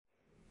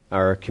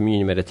Our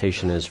communion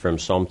meditation is from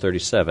Psalm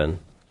 37,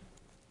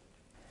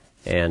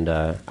 and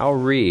I'll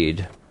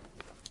read.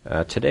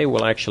 Today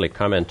we'll actually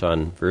comment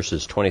on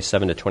verses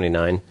 27 to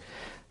 29,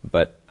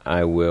 but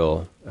I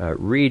will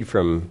read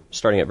from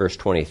starting at verse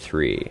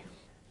 23.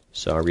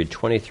 So I'll read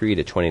 23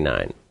 to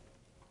 29.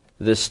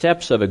 The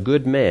steps of a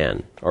good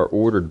man are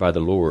ordered by the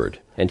Lord,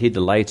 and he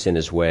delights in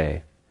his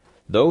way.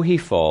 Though he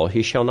fall,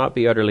 he shall not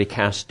be utterly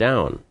cast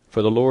down,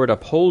 for the Lord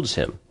upholds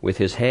him with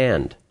his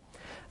hand.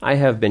 I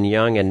have been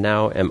young and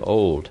now am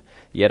old,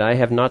 yet I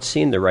have not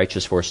seen the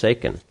righteous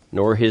forsaken,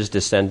 nor his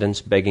descendants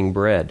begging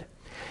bread.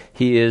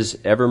 He is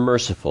ever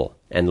merciful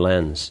and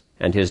lends,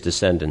 and his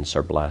descendants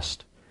are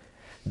blessed.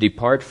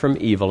 Depart from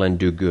evil and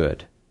do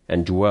good,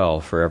 and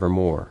dwell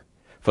forevermore.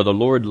 For the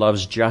Lord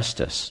loves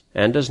justice,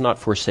 and does not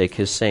forsake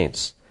his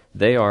saints.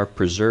 They are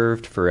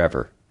preserved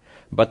forever.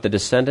 But the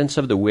descendants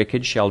of the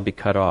wicked shall be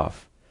cut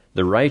off.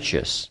 The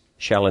righteous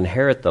shall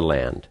inherit the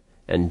land,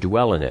 and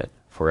dwell in it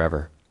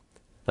forever.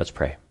 Let's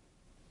pray.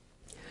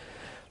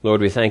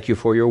 Lord, we thank you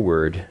for your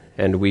word,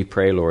 and we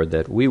pray, Lord,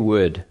 that we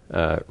would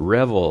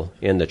revel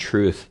in the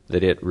truth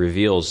that it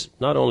reveals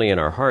not only in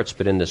our hearts,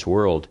 but in this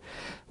world.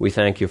 We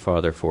thank you,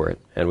 Father, for it,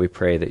 and we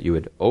pray that you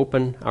would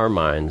open our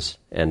minds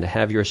and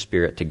have your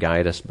Spirit to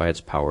guide us by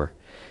its power.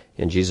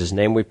 In Jesus'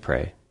 name we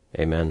pray.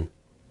 Amen.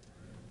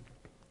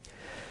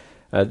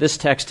 This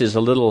text is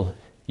a little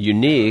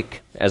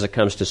unique as it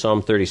comes to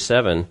Psalm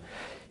 37.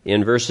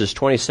 In verses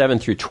 27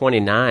 through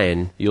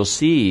 29, you'll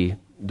see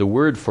the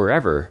word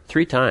forever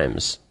 3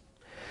 times.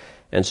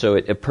 And so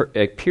it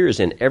appears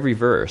in every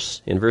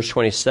verse. In verse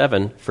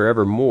 27,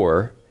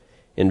 forevermore.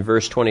 In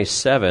verse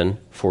 27,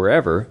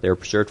 forever, they are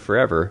preserved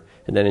forever.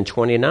 And then in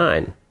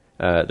 29,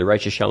 the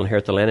righteous shall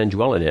inherit the land and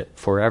dwell in it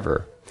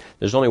forever.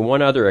 There's only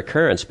one other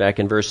occurrence back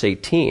in verse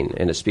 18,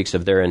 and it speaks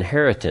of their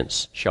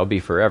inheritance shall be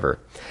forever.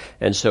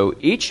 And so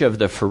each of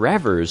the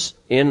forevers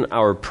in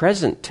our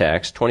present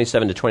text,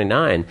 27 to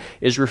 29,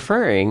 is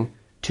referring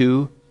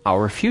to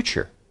our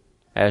future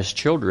as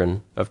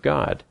children of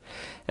God.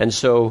 And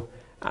so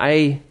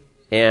I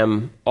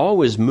am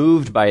always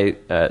moved by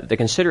the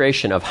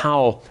consideration of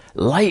how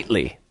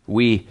lightly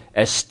we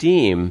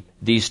esteem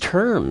these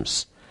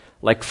terms,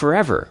 like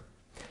forever.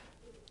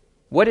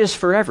 What is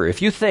forever?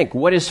 If you think,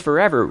 what is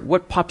forever,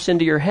 what pops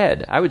into your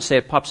head? I would say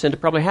it pops into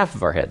probably half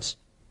of our heads.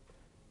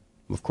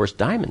 Of course,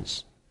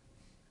 diamonds.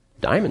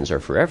 Diamonds are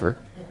forever.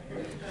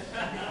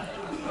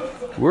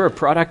 We're a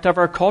product of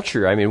our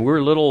culture. I mean,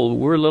 we're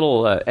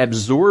little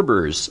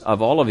absorbers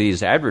of all of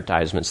these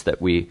advertisements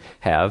that we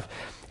have.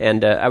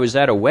 And I was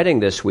at a wedding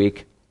this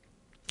week,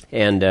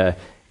 and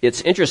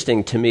it's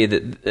interesting to me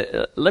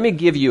that, let me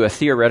give you a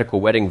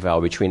theoretical wedding vow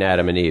between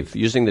Adam and Eve,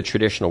 using the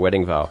traditional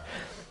wedding vow.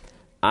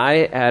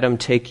 I, Adam,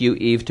 take you,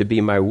 Eve, to be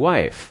my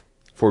wife,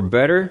 for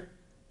better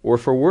or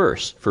for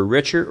worse, for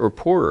richer or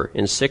poorer,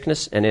 in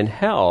sickness and in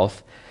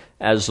health,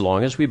 as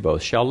long as we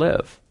both shall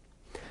live.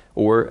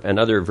 Or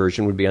another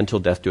version would be until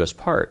death do us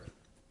part.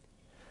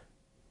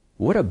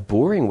 What a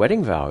boring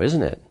wedding vow,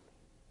 isn't it?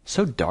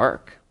 So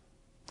dark.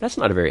 That's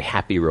not a very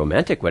happy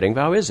romantic wedding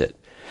vow, is it?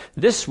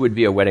 This would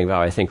be a wedding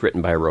vow, I think,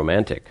 written by a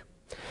romantic.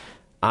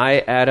 I,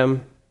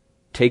 Adam,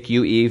 take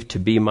you, Eve, to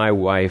be my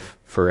wife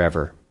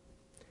forever.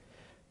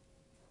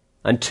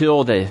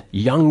 Until the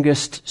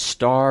youngest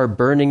star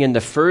burning in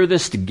the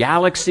furthest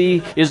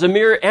galaxy is a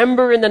mere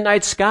ember in the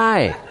night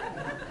sky.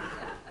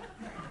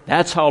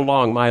 That's how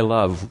long my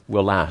love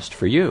will last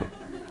for you.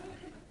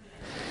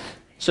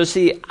 So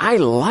see, I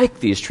like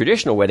these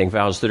traditional wedding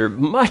vows that are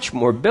much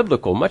more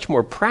biblical, much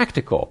more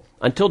practical.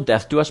 Until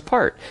death do us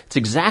part. It's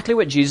exactly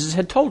what Jesus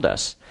had told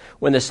us.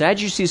 When the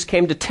Sadducees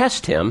came to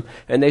test him,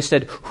 and they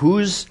said,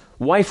 whose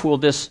wife will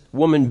this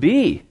woman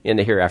be in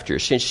the hereafter,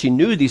 since she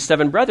knew these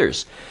 7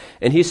 brothers?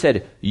 And he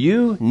said,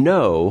 you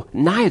know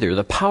neither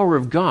the power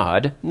of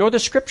God nor the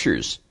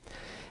Scriptures.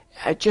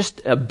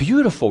 Just a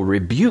beautiful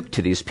rebuke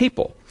to these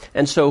people.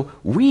 And so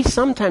we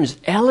sometimes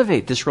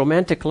elevate this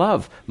romantic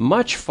love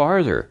much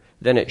farther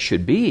than it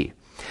should be.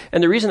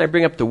 And the reason I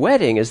bring up the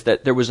wedding is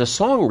that there was a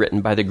song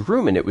written by the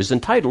groom, and it was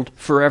entitled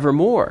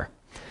Forevermore.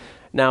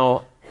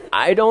 Now,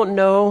 I don't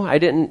know, I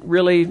didn't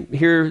really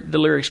hear the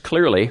lyrics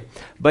clearly,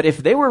 but if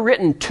they were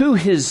written to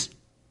his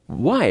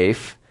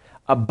wife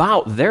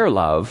about their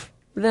love,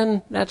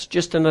 then that's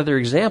just another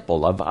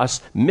example of us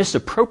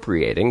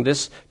misappropriating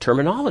this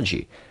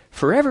terminology.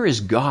 Forever is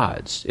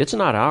God's. It's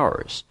not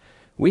ours.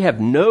 We have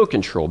no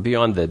control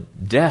beyond the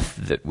death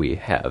that we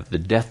have, the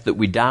death that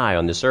we die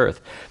on this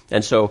earth.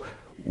 And so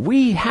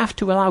we have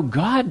to allow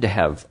God to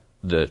have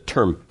the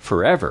term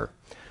forever.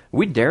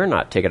 We dare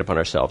not take it upon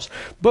ourselves.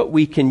 But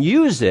we can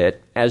use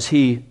it as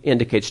he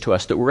indicates to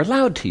us that we're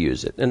allowed to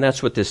use it. And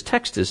that's what this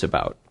text is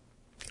about.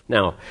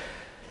 Now,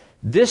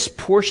 this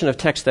portion of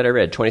text that I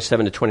read,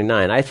 27 to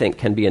 29, I think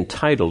can be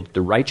entitled,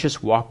 The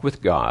Righteous Walk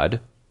with God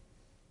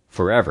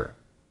Forever.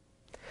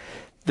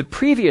 The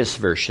previous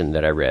version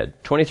that I read,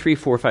 23,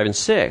 4, 5, and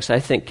 6, I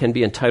think can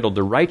be entitled,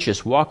 The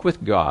Righteous Walk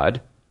with God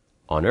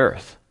on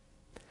Earth.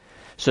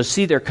 So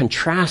see, they're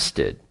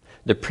contrasted,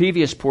 the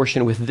previous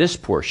portion with this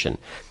portion.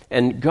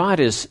 And God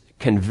is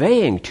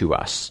conveying to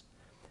us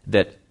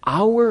that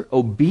our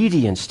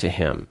obedience to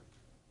him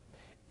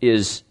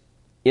is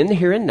in the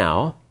here and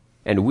now,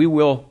 and we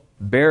will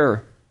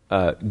bear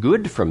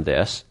good from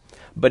this,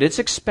 but it's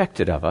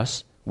expected of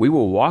us. We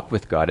will walk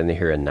with God in the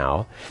here and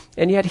now,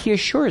 and yet he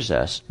assures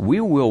us we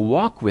will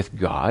walk with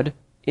God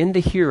in the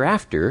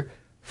hereafter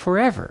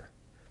forever.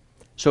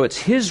 So it's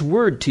his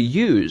word to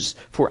use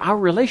for our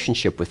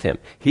relationship with him.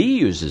 He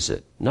uses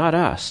it, not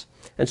us.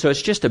 And so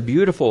it's just a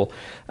beautiful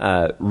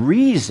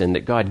reason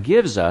that God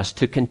gives us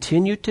to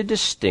continue to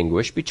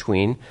distinguish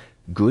between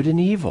good and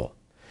evil,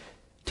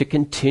 to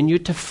continue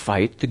to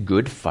fight the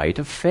good fight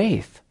of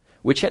faith,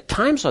 which at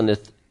times on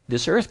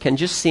this earth can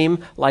just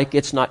seem like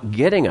it's not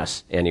getting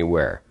us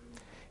anywhere.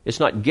 It's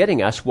not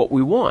getting us what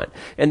we want.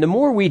 And the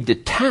more we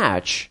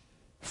detach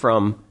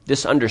from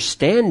this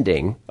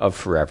understanding of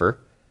forever,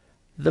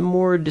 the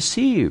more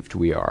deceived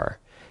we are.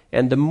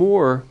 And the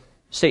more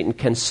Satan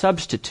can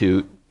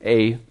substitute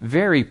a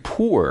very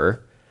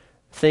poor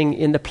thing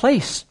in the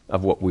place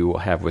of what we will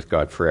have with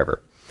God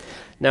forever.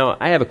 Now,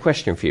 I have a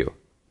question for you.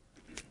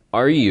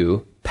 Are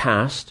you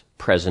past,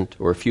 present,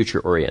 or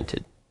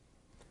future-oriented?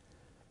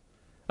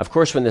 Of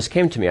course, when this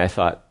came to me, I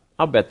thought,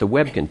 I'll bet the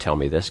web can tell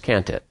me this,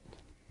 can't it?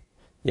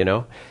 You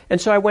know? And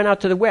so I went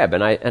out to the web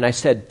and I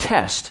said,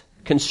 test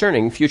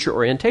concerning future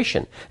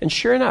orientation. And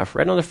sure enough,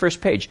 right on the first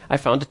page, I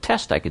found a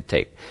test I could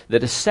take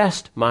that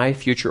assessed my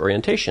future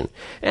orientation.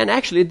 And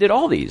actually, it did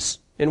all these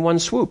in one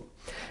swoop.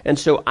 And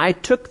so I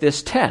took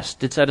this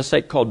test. It's at a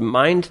site called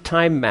Mind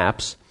Time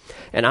Maps,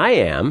 and I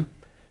am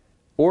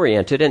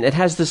oriented, and it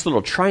has this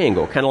little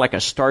triangle, kind of like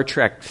a Star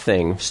Trek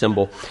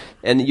symbol,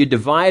 and you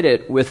divide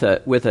it with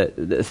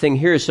a thing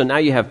here. So now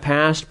you have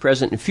past,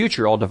 present, and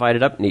future all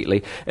divided up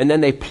neatly, and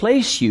then they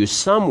place you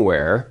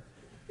somewhere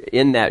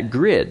in that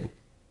grid.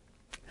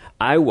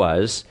 I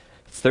was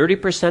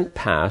 30%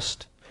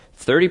 past,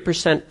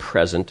 30%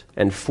 present,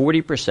 and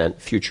 40%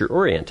 future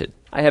oriented.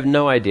 I have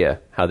no idea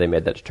how they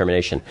made that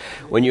determination.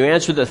 When you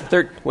answer the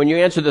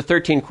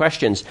 13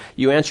 questions,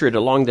 you answer it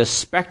along this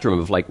spectrum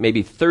of like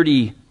maybe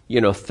 30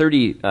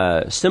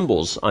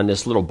 symbols on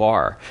this little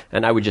bar.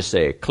 And I would just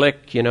say,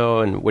 click,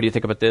 and what do you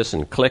think about this?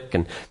 And click,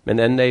 and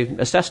then they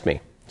assessed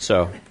me.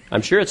 So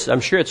I'm sure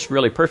it's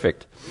really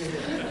perfect.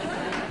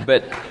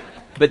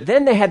 But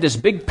then they had this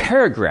big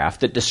paragraph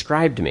that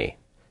described me.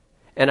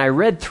 And I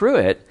read through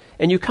it,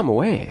 and you come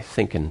away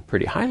thinking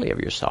pretty highly of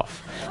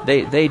yourself.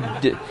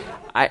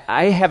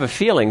 I have a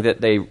feeling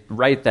that they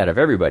write that of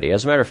everybody.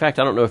 As a matter of fact,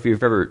 I don't know if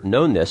you've ever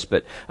known this,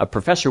 but a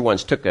professor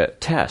once took a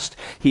test.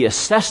 He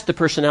assessed the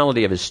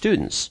personality of his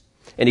students,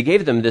 and he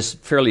gave them this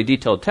fairly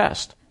detailed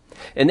test.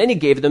 And then he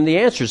gave them the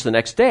answers the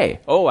next day.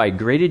 Oh, I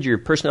graded your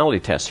personality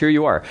test. Here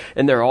you are.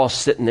 And they're all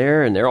sitting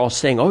there, and they're all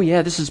saying, oh,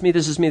 yeah, this is me,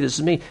 this is me, this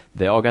is me.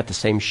 They all got the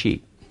same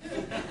sheet.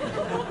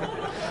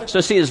 So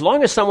see, as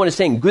long as someone is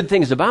saying good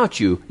things about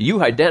you,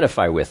 you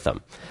identify with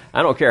them.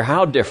 I don't care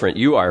how different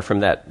you are from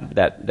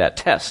that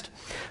test.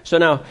 So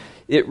now,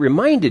 it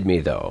reminded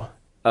me, though,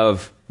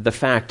 of the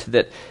fact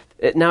that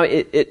they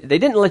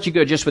didn't let you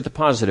go just with the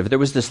positive. There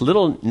was this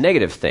little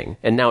negative thing.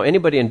 And now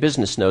anybody in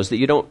business knows that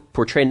you don't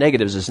portray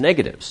negatives as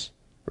negatives,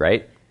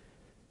 right?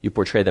 You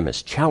portray them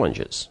as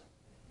challenges.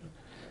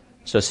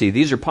 So see,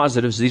 these are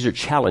positives, these are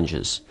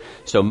challenges.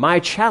 So my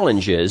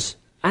challenge is,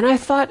 and I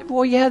thought,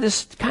 well, yeah,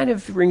 this kind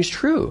of rings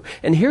true.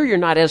 And here you're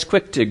not as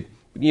quick to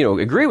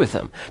agree with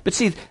them. But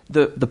see,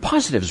 the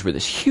positives were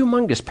this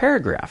humongous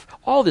paragraph,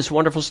 all this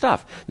wonderful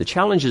stuff. The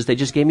challenges, they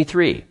just gave me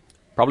 3.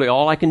 Probably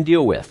all I can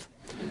deal with.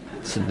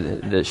 So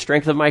the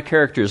strength of my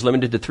character is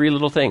limited to 3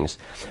 little things.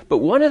 But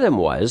one of them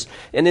was,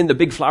 and in the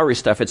big flowery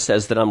stuff, it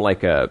says that I'm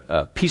like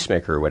a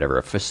peacemaker or whatever,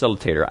 a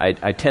facilitator.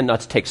 I tend not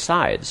to take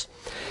sides.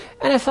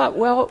 And I thought,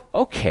 well,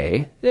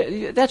 okay,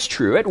 that's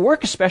true, at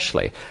work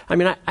especially. I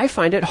mean, I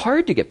find it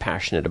hard to get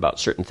passionate about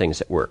certain things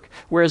at work,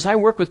 whereas I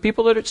work with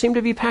people that seem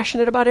to be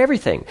passionate about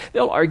everything.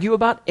 They'll argue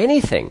about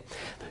anything.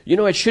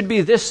 It should be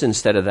this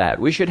instead of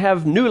that. We should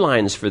have new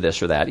lines for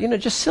this or that.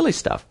 Just silly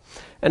stuff.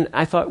 And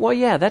I thought, well,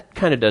 yeah, that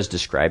kind of does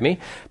describe me.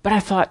 But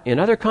I thought, in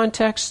other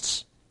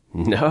contexts,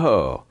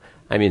 no.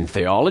 I mean,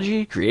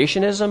 theology,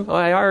 creationism,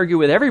 I argue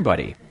with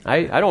everybody.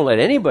 I don't let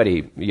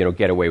anybody,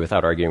 get away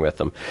without arguing with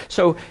them.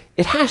 So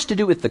it has to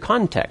do with the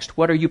context.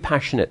 What are you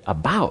passionate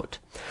about?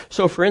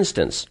 So, for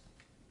instance,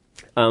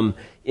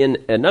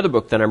 in another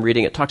book that I'm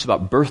reading, it talks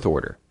about birth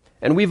order.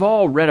 And we've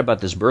all read about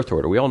this birth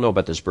order. We all know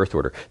about this birth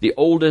order. The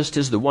oldest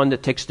is the one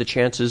that takes the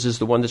chances, is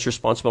the one that's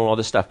responsible, and all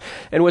this stuff.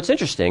 And what's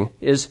interesting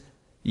is,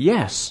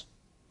 yes,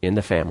 in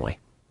the family.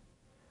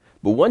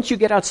 But once you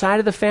get outside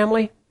of the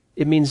family,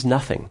 it means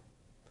nothing.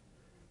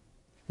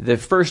 The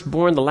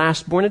firstborn, the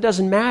lastborn, it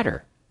doesn't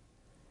matter.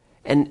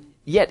 And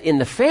yet in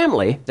the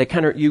family,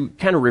 you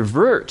kind of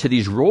revert to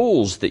these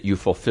roles that you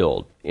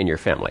fulfilled in your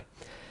family.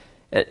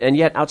 And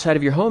yet outside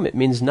of your home, it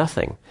means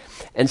nothing.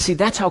 And see,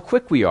 that's how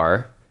quick we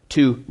are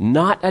to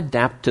not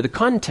adapt to the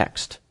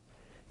context.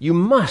 You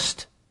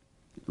must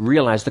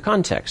realize the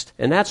context.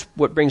 And that's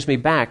what brings me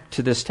back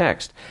to this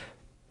text.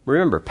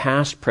 Remember,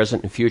 past,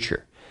 present, and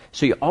future.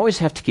 So you always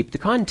have to keep the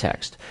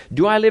context.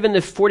 Do I live in the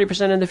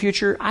 40% in the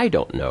future? I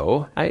don't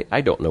know.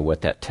 I don't know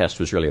what that test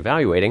was really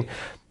evaluating.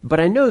 But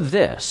I know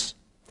this,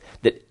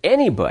 that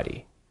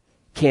anybody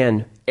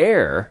can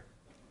err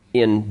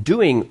in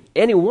doing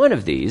any one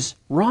of these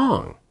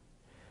wrong.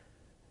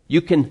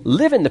 You can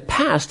live in the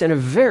past in a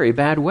very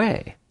bad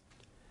way.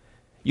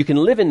 You can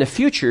live in the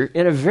future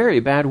in a very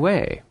bad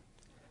way.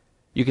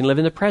 You can live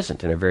in the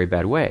present in a very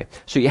bad way.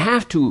 So you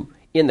have to,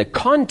 in the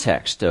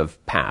context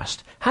of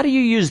past, how do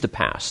you use the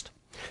past?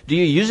 Do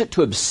you use it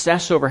to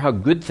obsess over how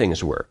good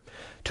things were?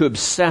 To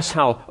obsess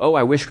how, oh,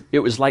 I wish it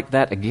was like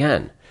that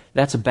again.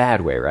 That's a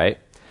bad way, right?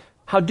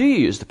 How do you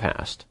use the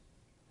past?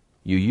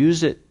 You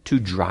use it to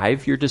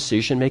drive your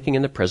decision-making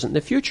in the present and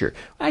the future.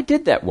 I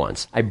did that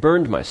once. I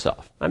burned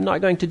myself. I'm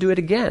not going to do it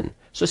again.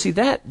 So see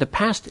that, the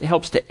past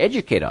helps to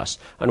educate us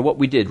on what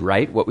we did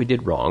right, what we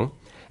did wrong.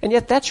 And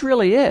yet that's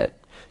really it.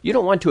 You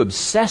don't want to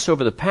obsess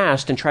over the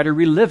past and try to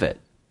relive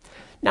it.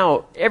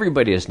 Now,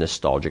 everybody is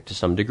nostalgic to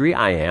some degree.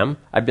 I am.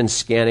 I've been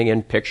scanning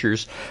in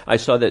pictures. I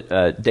saw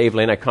that Dave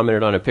Lane, I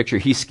commented on a picture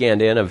he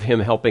scanned in of him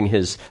helping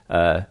his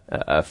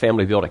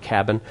family build a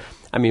cabin.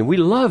 I mean, we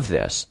love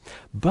this,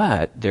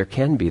 but there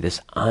can be this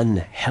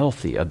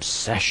unhealthy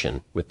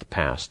obsession with the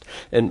past,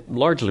 and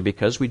largely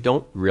because we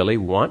don't really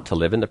want to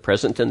live in the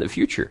present and the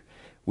future.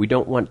 We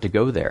don't want to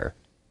go there.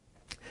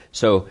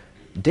 So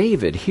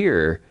David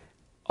here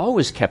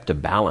always kept a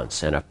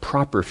balance and a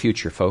proper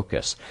future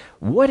focus.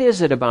 What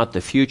is it about the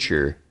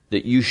future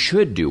that you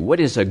should do? What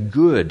is a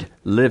good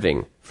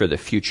living for the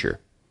future?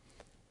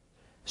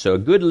 So a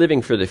good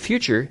living for the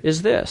future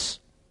is this.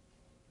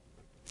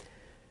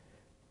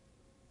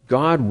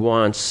 God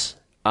wants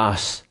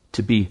us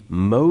to be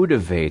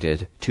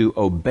motivated to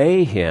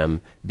obey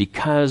Him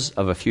because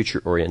of a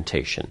future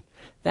orientation.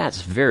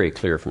 That's very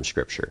clear from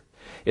Scripture.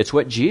 It's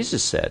what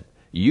Jesus said.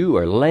 You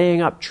are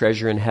laying up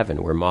treasure in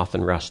heaven where moth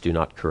and rust do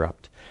not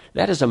corrupt.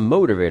 That is a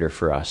motivator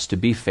for us to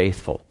be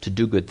faithful, to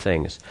do good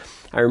things.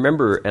 I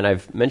remember, and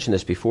I've mentioned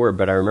this before,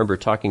 but I remember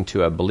talking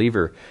to a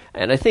believer,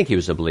 and I think he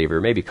was a believer,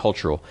 maybe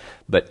cultural,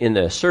 but in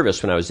the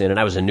service when I was in, and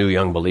I was a new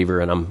young believer,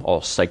 and I'm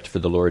all psyched for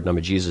the Lord, and I'm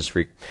a Jesus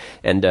freak,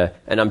 and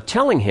I'm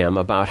telling him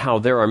about how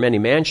there are many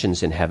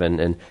mansions in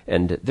heaven,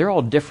 and they're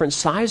all different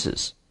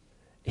sizes.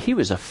 He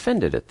was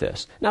offended at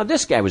this. Now,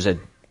 this guy was a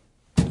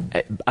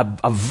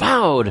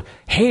vowed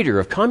hater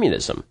of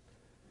communism.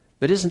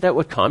 But isn't that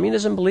what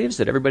communism believes?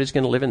 That everybody's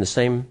going to live in the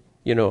same,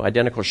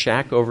 identical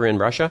shack over in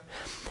Russia?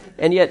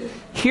 And yet,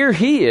 here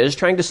he is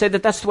trying to say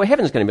that that's the way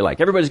heaven's going to be like.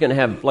 Everybody's going to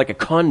have like a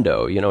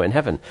condo, in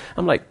heaven.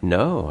 I'm like,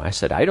 no. I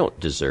said, I don't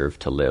deserve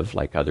to live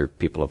like other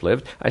people have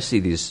lived. I see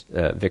these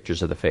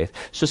victors of the faith.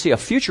 So see, a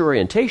future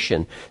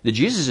orientation that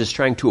Jesus is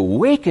trying to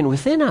awaken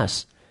within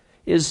us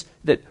is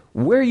that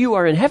where you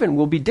are in heaven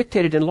will be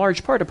dictated in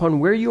large part upon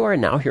where you are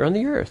now here on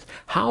the earth.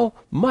 How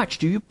much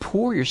do you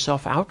pour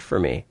yourself out for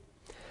me?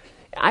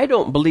 I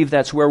don't believe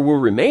that's where we'll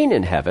remain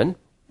in heaven.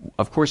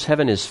 Of course,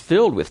 heaven is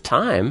filled with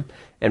time,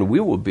 and we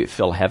will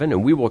fill heaven,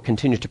 and we will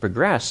continue to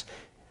progress.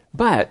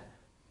 But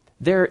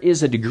there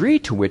is a degree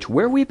to which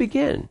where we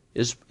begin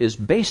is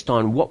based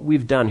on what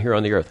we've done here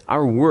on the earth.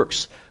 Our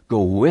works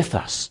go with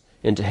us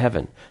into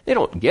heaven. They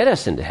don't get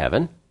us into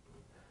heaven,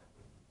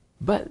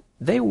 but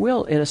they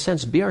will, in a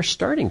sense, be our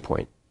starting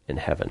point in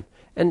heaven.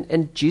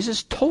 And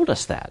Jesus told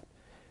us that.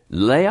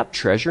 Lay up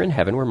treasure in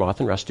heaven where moth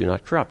and rust do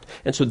not corrupt.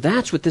 And so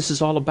that's what this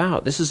is all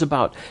about. This is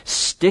about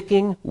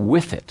sticking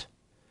with it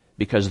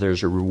because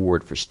there's a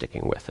reward for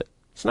sticking with it.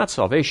 It's not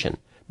salvation,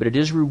 but it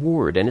is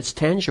reward, and it's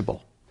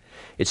tangible.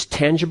 It's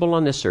tangible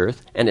on this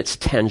earth, and it's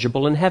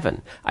tangible in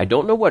heaven. I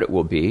don't know what it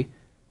will be,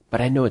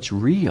 but I know it's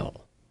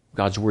real.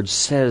 God's Word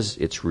says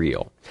it's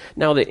real.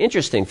 Now, the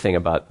interesting thing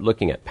about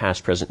looking at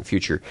past, present, and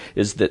future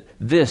is that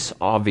this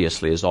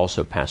obviously is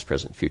also past,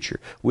 present,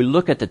 future. We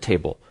look at the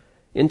table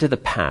into the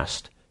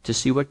past to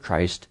see what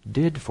Christ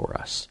did for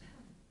us.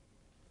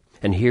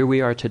 And here we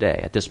are today,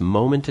 at this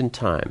moment in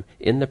time,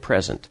 in the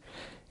present,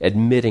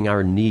 admitting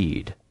our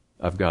need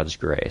of God's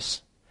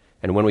grace.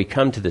 And when we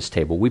come to this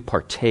table, we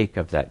partake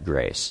of that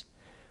grace.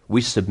 We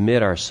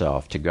submit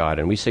ourselves to God,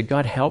 and we say,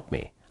 God, help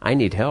me. I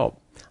need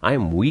help. I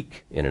am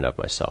weak in and of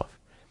myself.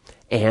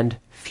 And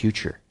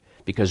future,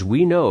 because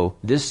we know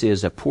this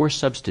is a poor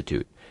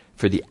substitute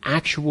for the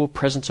actual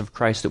presence of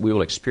Christ that we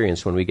will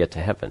experience when we get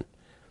to heaven.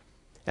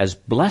 As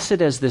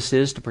blessed as this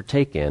is to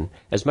partake in,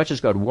 as much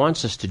as God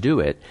wants us to do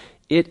it,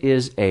 it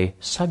is a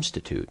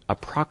substitute, a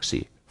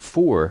proxy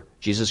for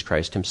Jesus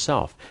Christ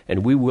Himself,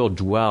 and we will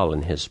dwell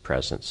in His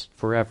presence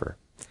forever.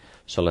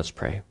 So let's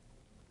pray.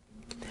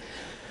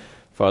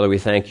 Father, we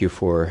thank You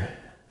for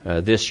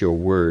this, Your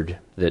Word,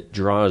 that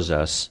draws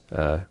us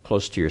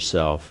close to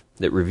Yourself,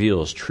 that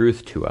reveals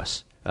truth to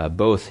us,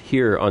 both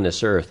here on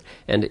this earth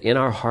and in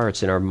our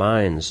hearts, in our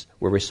minds,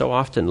 where we so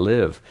often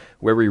live,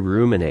 where we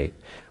ruminate,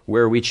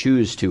 where we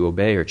choose to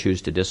obey or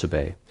choose to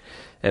disobey.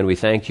 And we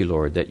thank You,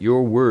 Lord, that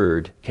Your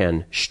Word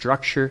can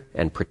structure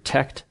and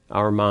protect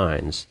our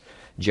minds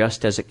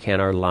just as it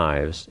can our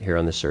lives here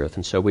on this earth.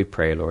 And so we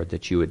pray, Lord,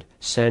 that You would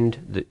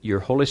send Your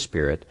Holy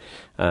Spirit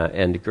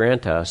and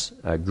grant us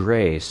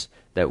grace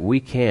that we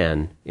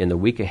can, in the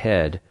week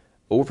ahead,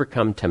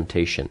 overcome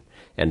temptation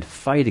and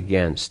fight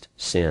against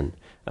sin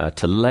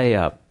to lay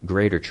up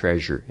greater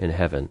treasure in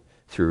heaven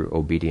through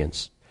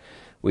obedience.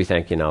 We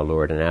thank you now,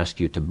 Lord, and ask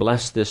you to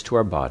bless this to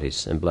our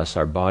bodies and bless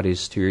our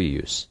bodies to your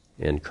use.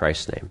 In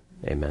Christ's name,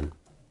 amen.